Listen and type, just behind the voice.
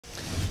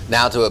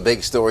Now to a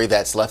big story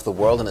that's left the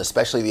world and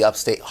especially the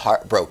Upstate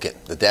heartbroken.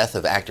 The death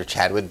of actor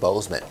Chadwick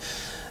Boseman.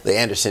 The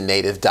Anderson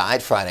native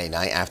died Friday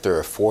night after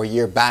a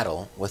 4-year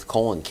battle with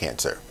colon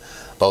cancer.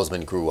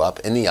 Boseman grew up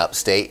in the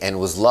Upstate and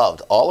was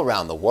loved all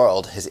around the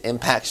world. His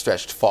impact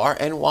stretched far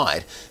and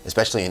wide,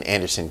 especially in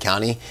Anderson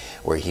County,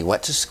 where he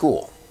went to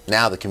school.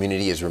 Now the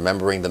community is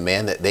remembering the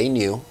man that they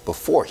knew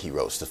before he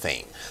rose to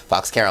fame.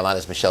 Fox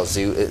Carolina's Michelle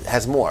Zhu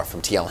has more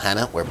from TL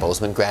Hanna, where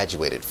Boseman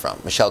graduated from.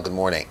 Michelle, good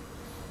morning.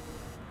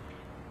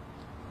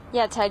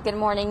 Yeah, Ted, good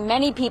morning.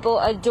 Many people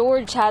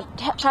adored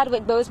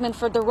Chadwick Boseman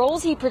for the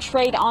roles he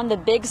portrayed on the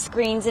big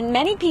screens, and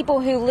many people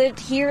who lived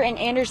here in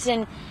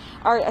Anderson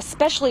are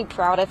especially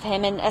proud of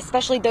him, and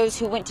especially those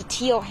who went to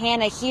TL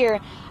Hanna here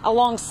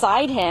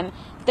alongside him.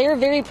 They're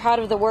very proud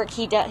of the work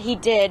he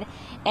did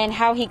and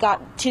how he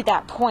got to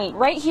that point.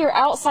 Right here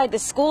outside the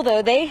school,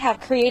 though, they have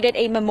created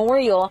a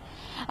memorial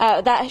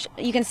that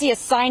you can see a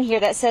sign here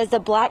that says the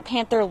Black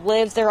Panther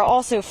lives. There are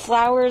also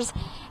flowers,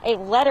 a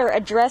letter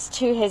addressed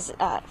to his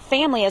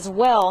family as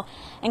well,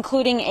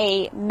 including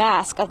a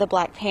mask of the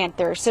Black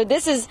Panther. So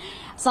this is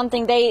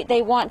something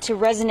they want to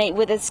resonate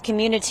with this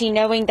community,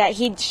 knowing that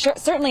he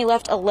certainly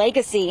left a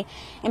legacy.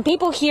 And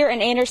people here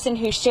in Anderson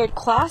who shared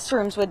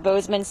classrooms with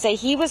Boseman say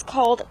he was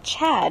called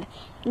Chad,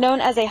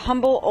 known as a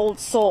humble old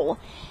soul.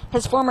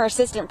 His former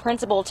assistant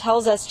principal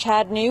tells us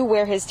Chad knew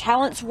where his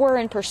talents were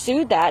and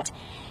pursued that.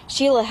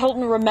 Sheila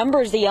Hilton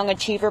remembers the young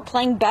achiever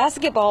playing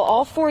basketball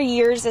all 4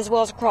 years as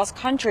well as cross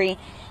country.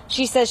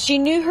 She says she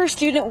knew her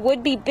student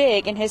would be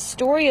big, and his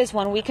story is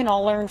one we can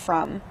all learn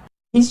from.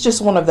 He's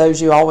just one of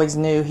those you always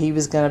knew he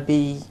was going to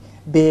be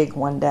big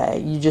one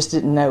day. You just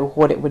didn't know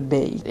what it would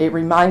be. It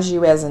reminds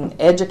you as an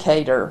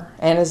educator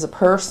and as a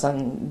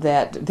person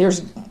that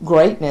there's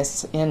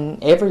greatness in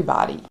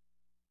everybody.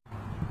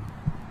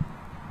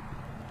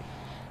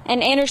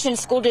 And Anderson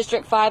School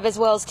District 5 as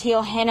well as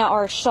TL Hanna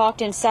are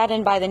shocked and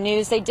saddened by the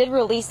news. They did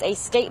release a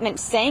statement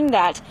saying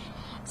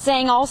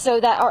also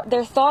that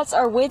their thoughts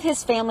are with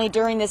his family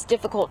during this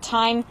difficult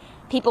time.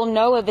 People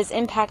know of his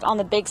impact on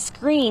the big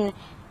screen,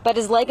 but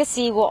his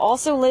legacy will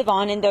also live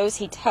on in those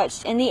he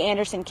touched in the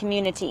Anderson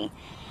community.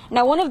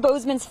 Now, one of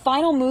Boseman's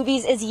final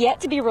movies is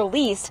yet to be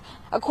released.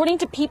 According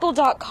to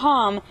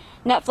People.com,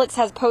 Netflix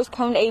has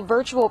postponed a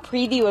virtual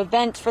preview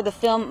event for the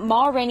film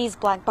Ma Rainey's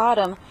Black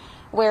Bottom,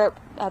 where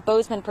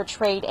Boseman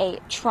portrayed a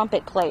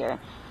trumpet player.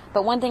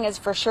 But one thing is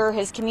for sure,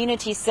 his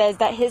community says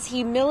that his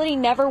humility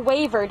never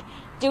wavered,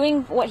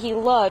 doing what he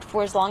loved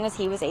for as long as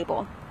he was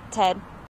able. Ted?